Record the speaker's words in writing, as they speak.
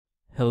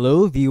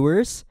Hello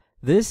viewers,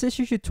 this is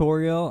your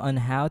tutorial on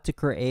how to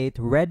create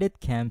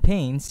Reddit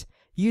campaigns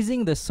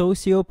using the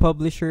Socio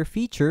Publisher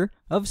feature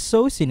of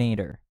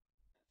Socinator.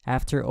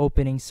 After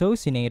opening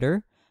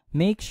Socinator,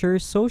 make sure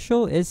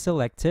Social is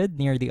selected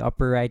near the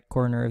upper right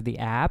corner of the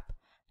app.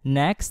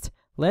 Next,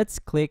 let's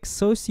click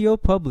Socio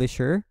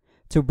Publisher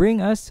to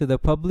bring us to the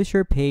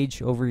Publisher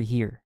page over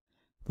here.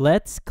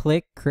 Let's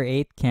click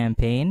Create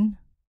Campaign.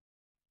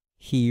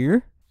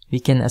 Here, we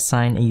can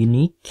assign a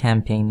unique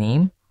campaign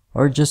name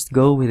or just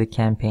go with a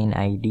campaign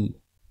ID.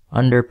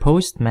 Under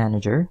Post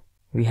Manager,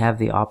 we have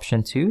the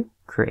option to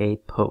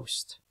create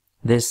post.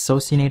 This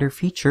Socinator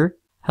feature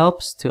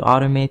helps to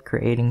automate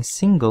creating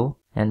single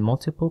and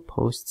multiple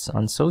posts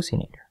on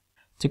Socinator.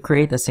 To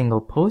create a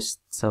single post,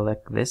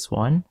 select this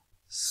one.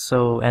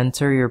 So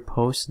enter your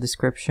post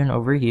description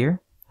over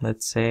here.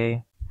 Let's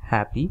say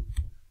happy.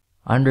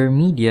 Under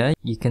Media,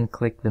 you can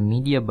click the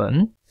Media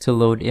button to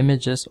load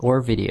images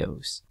or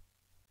videos.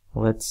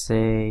 Let's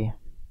say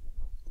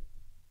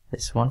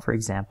this one for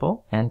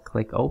example, and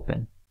click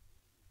Open.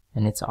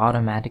 And it's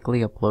automatically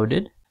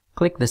uploaded.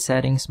 Click the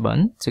Settings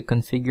button to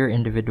configure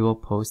individual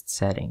post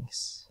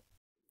settings.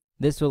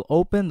 This will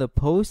open the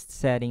Post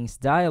Settings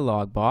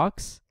dialog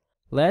box.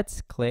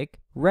 Let's click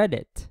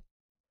Reddit.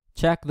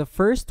 Check the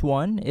first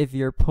one if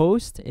your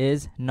post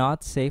is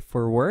not safe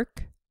for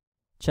work.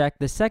 Check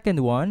the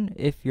second one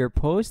if your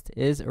post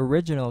is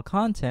original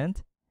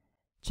content.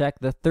 Check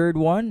the third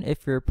one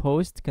if your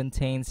post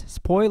contains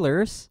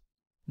spoilers.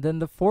 Then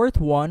the fourth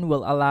one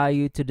will allow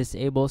you to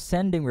disable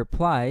sending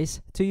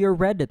replies to your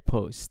Reddit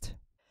post.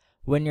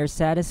 When you're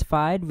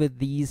satisfied with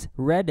these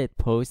Reddit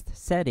post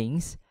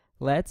settings,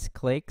 let's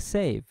click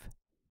Save.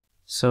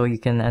 So you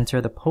can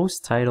enter the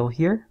post title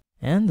here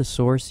and the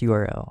source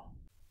URL.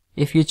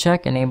 If you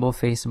check Enable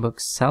Facebook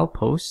Sell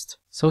Post,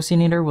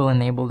 Socinator will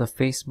enable the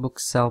Facebook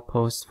Sell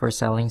Post for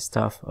selling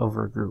stuff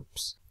over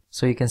groups.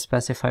 So you can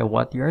specify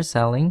what you are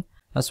selling,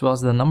 as well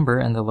as the number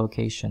and the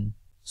location.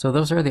 So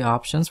those are the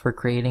options for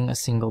creating a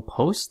single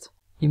post.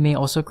 You may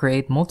also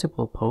create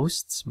multiple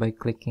posts by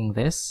clicking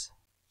this.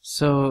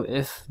 So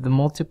if the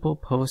multiple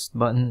post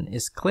button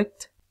is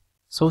clicked,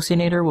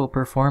 Socinator will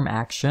perform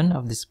action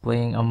of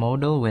displaying a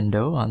modal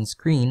window on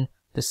screen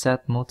to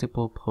set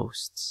multiple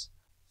posts.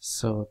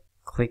 So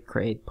click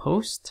Create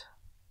Post.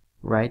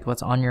 Write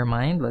what's on your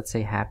mind. Let's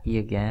say happy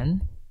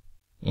again.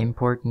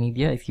 Import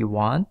media if you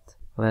want.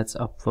 Let's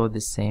upload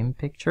the same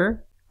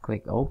picture.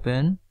 Click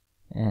Open.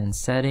 And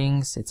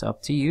settings, it's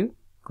up to you.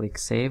 Click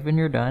Save when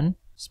you're done.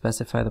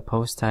 Specify the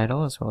post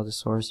title as well as the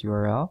source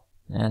URL.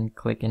 And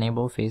click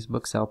Enable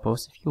Facebook Sell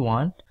Post if you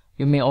want.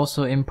 You may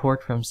also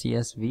import from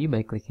CSV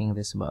by clicking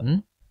this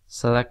button.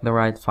 Select the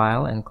right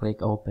file and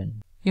click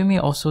Open. You may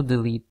also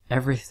delete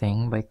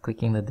everything by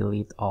clicking the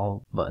Delete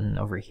All button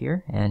over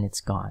here, and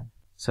it's gone.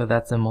 So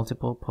that's the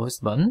multiple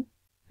post button.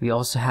 We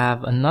also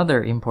have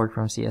another Import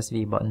from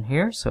CSV button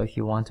here. So if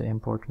you want to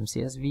import from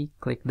CSV,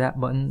 click that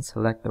button,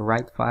 select the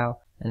right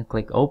file, and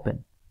click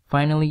Open.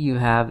 Finally, you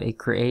have a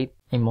Create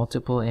a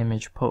Multiple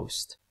Image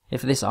Post.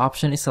 If this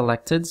option is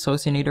selected,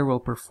 Socinator will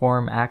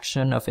perform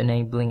action of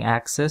enabling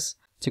access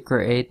to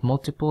create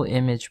multiple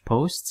image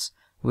posts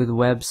with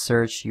web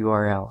search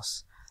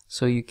URLs.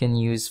 So you can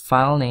use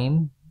file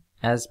name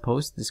as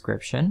post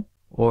description,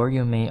 or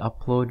you may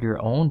upload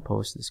your own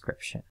post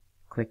description.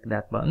 Click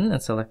that button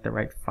and select the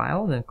right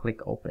file, then click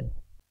Open.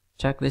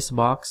 Check this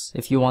box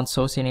if you want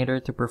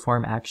Socinator to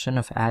perform action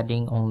of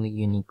adding only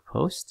unique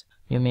posts.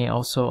 You may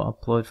also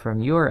upload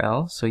from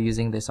URL, so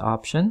using this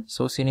option,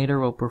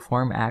 Socinator will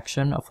perform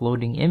action of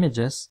loading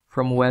images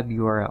from web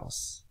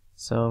URLs.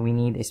 So we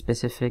need a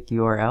specific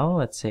URL,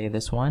 let's say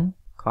this one.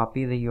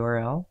 Copy the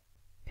URL,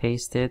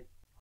 paste it,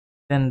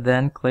 and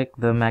then click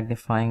the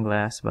magnifying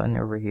glass button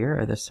over here,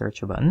 or the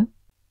search button.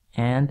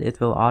 And it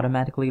will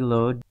automatically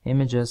load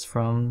images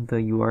from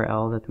the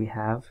URL that we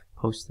have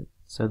posted.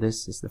 So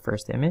this is the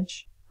first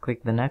image.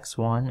 Click the next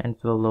one and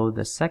it will load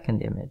the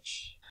second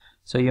image.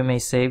 So you may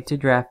save to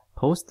draft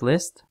post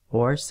list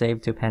or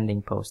save to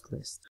pending post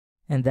list.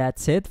 And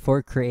that's it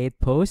for Create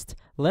Post.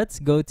 Let's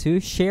go to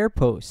Share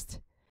Post.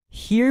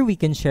 Here we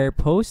can share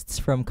posts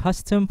from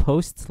Custom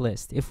Posts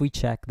List if we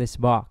check this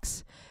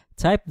box.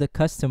 Type the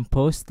Custom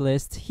Post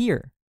List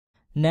here.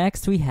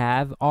 Next we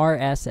have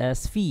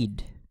RSS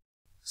Feed.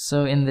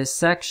 So in this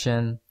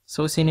section,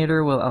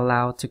 Socinator will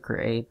allow to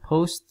create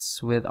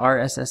posts with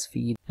RSS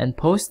feed and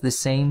post the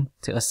same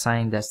to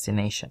assigned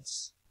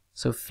destinations.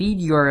 So feed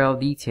URL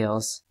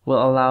details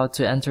will allow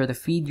to enter the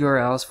feed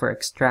URLs for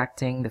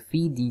extracting the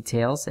feed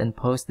details and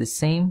post the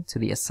same to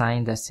the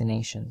assigned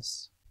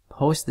destinations.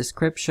 Post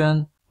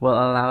description will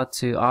allow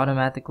to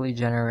automatically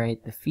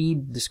generate the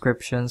feed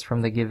descriptions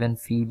from the given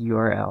feed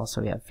URL.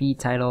 So we have feed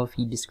title,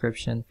 feed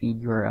description,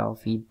 feed URL,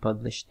 feed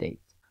publish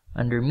date.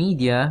 Under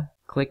media,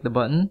 click the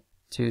button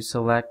to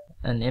select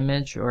an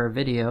image or a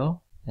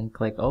video and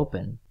click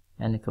Open,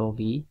 and it will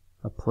be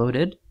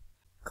uploaded.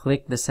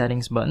 Click the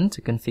Settings button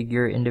to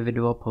configure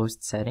individual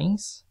post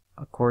settings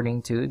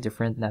according to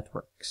different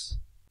networks.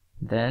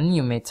 Then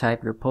you may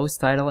type your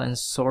post title and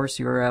source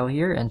URL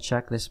here and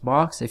check this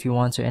box if you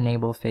want to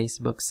enable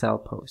Facebook Sell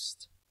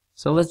Post.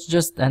 So let's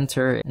just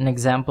enter an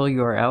example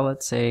URL.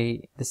 Let's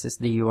say this is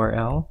the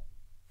URL.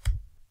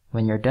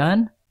 When you're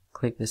done,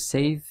 click the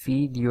Save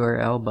Feed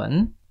URL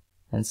button,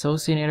 and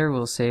Socinator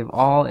will save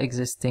all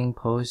existing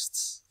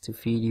posts to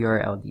feed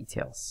URL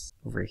details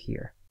over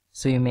here.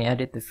 So you may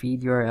edit the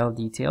feed URL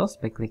details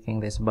by clicking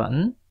this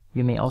button.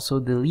 You may also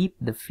delete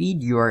the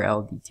feed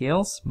URL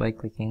details by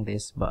clicking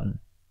this button,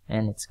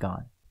 and it's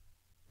gone.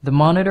 The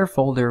monitor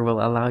folder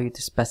will allow you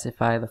to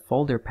specify the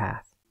folder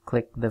path.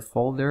 Click the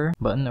folder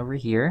button over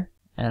here,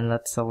 and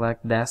let's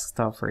select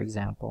desktop, for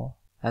example,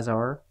 as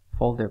our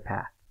folder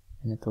path,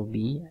 and it will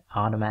be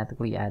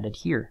automatically added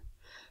here.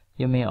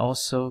 You may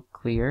also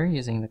clear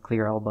using the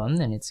clear all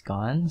button, and it's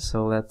gone.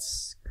 So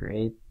let's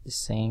create the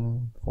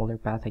same folder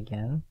path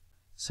again.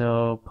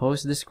 So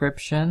post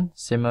description,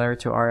 similar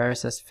to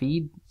RSS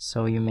feed.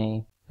 So you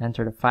may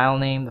enter the file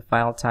name, the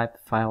file type,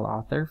 the file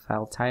author,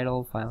 file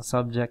title, file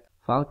subject,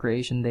 file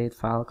creation date,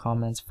 file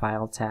comments,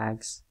 file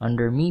tags.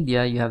 Under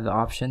media, you have the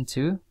option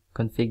to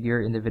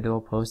configure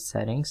individual post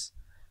settings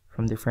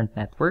from different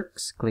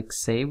networks. Click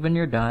save when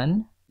you're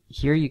done.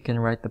 Here you can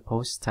write the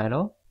post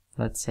title.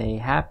 Let's say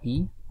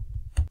happy.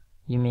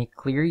 You may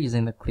clear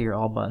using the clear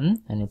all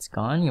button, and it's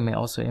gone. You may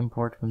also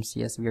import from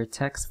CSV or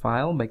text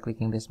file by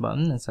clicking this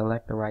button and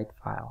select the right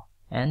file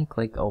and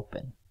click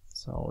open.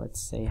 So let's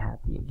say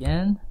happy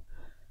again.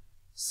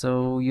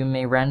 So you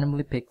may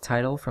randomly pick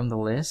title from the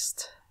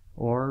list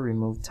or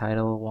remove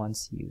title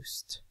once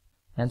used.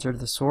 Enter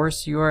the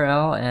source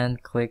URL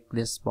and click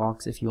this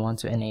box if you want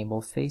to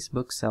enable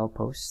Facebook Sell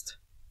Post.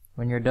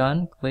 When you're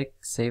done, click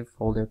Save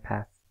Folder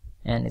Path,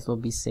 and it will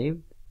be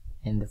saved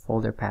in the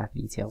folder path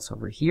details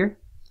over here.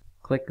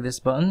 Click this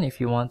button if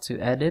you want to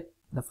edit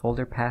the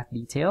folder path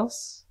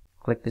details.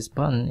 Click this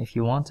button if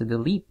you want to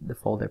delete the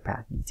folder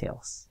path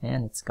details,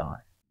 and it's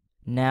gone.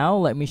 Now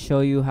let me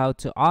show you how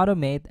to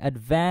automate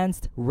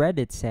advanced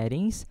Reddit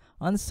settings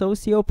on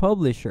Socio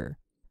Publisher.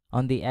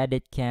 On the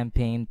Edit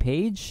Campaign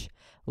page,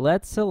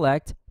 let's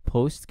select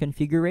Post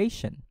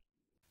Configuration.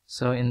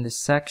 So in this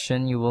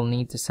section, you will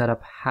need to set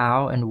up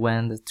how and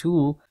when the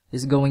tool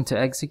is going to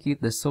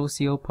execute the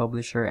Socio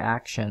Publisher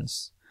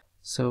actions.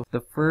 So the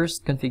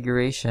first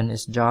configuration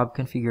is job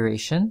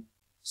configuration.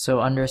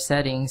 So under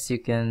settings, you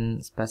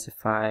can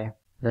specify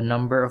the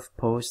number of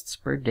posts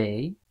per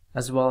day,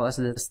 as well as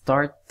the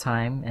start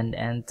time and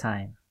end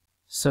time.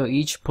 So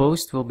each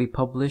post will be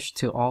published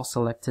to all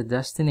selected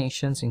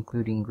destinations,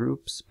 including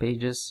groups,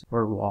 pages,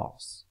 or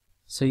walls.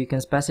 So you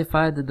can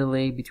specify the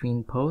delay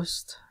between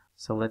posts.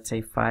 So let's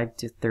say 5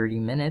 to 30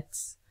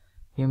 minutes.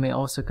 You may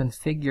also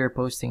configure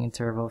posting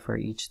interval for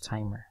each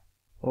timer.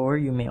 Or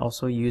you may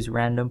also use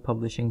random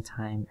publishing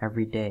time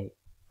every day.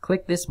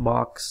 Click this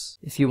box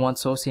if you want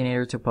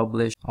Socinator to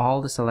publish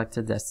all the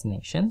selected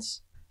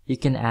destinations. You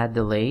can add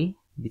delay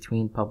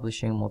between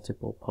publishing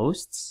multiple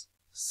posts,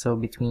 so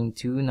between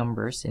two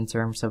numbers in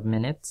terms of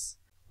minutes.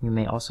 You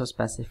may also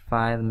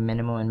specify the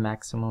minimum and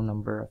maximum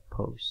number of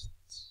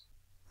posts.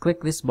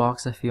 Click this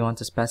box if you want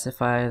to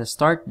specify the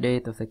start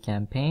date of the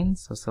campaign,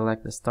 so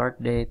select the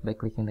start date by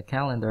clicking the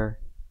calendar.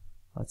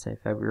 Let's say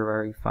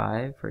February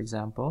 5, for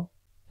example.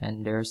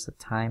 And there's the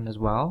time as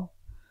well.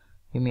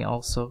 You may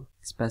also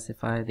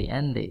specify the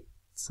end date.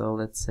 So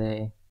let's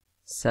say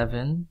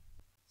 7.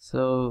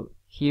 So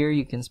here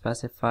you can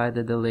specify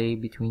the delay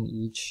between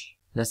each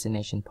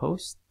destination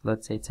post.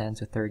 Let's say 10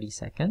 to 30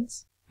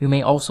 seconds. You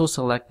may also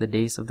select the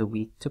days of the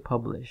week to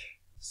publish.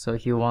 So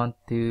if you want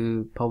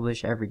to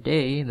publish every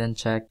day, then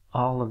check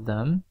all of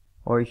them.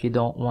 Or if you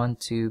don't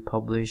want to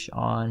publish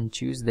on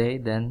Tuesday,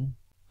 then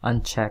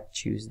uncheck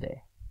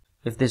Tuesday.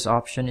 If this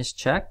option is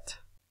checked,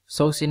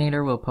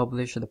 Socinator will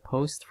publish the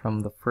post from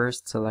the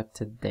first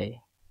selected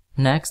day.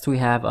 Next, we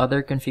have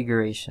other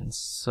configurations.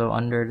 So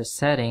under the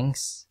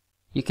settings,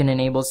 you can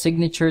enable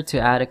signature to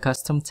add a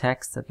custom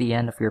text at the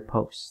end of your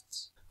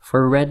posts.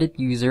 For Reddit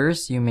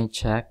users, you may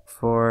check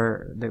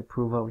for the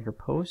approval of your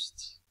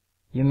posts.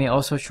 You may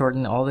also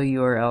shorten all the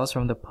URLs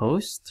from the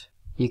post.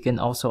 You can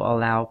also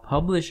allow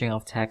publishing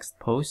of text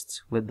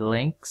posts with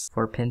links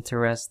for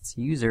Pinterest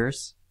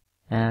users.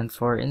 And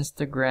for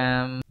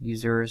Instagram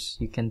users,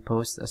 you can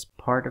post as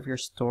part of your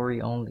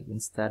story only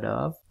instead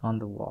of on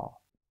the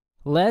wall.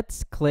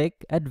 Let's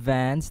click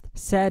Advanced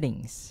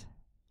Settings.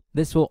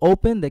 This will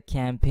open the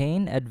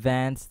Campaign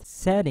Advanced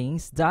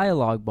Settings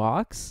dialog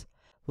box.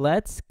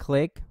 Let's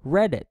click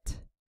Reddit.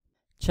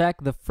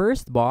 Check the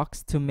first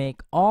box to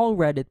make all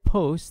Reddit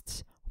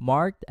posts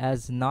marked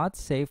as not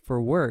safe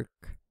for work.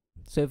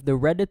 So if the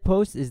Reddit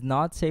post is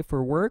not safe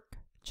for work,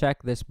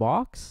 check this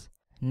box.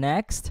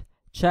 Next,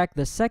 check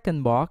the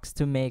second box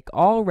to make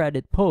all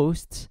Reddit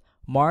posts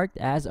marked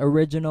as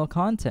original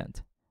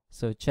content.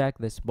 So check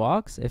this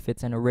box if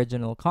it's an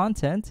original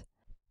content.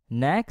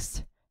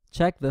 Next,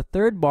 check the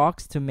third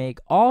box to make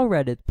all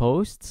Reddit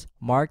posts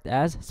marked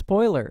as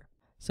spoiler.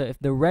 So if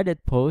the Reddit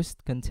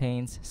post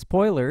contains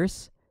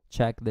spoilers,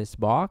 check this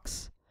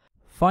box.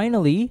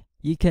 Finally,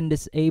 you can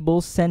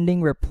disable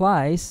sending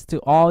replies to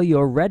all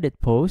your Reddit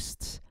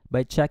posts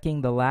by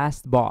checking the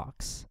last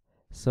box.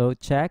 So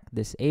check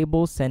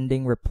Disable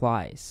Sending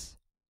Replies.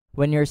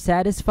 When you're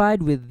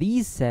satisfied with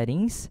these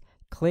settings,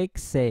 click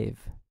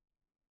Save.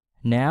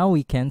 Now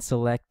we can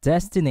select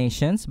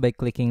destinations by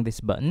clicking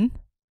this button.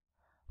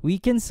 We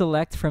can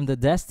select from the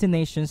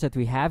destinations that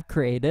we have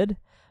created.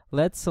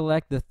 Let's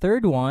select the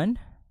third one.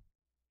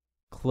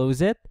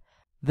 Close it.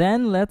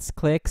 Then let's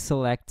click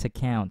Select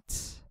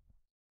Accounts.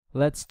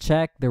 Let's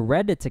check the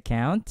Reddit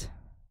account.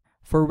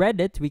 For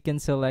Reddit, we can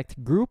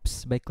select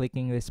Groups by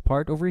clicking this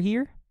part over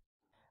here.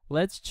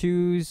 Let's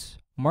choose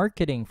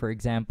Marketing, for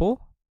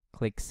example.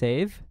 Click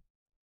Save.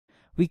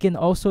 We can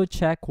also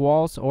check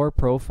Walls or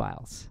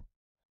Profiles.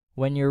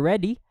 When you're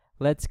ready,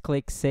 let's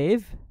click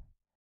Save.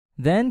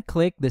 Then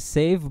click the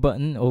Save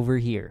button over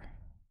here.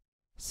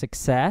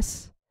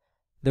 Success!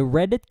 The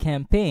Reddit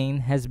campaign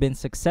has been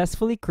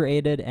successfully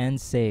created and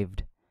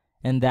saved.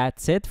 And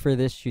that's it for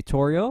this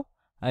tutorial.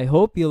 I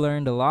hope you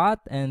learned a lot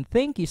and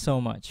thank you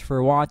so much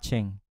for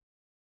watching.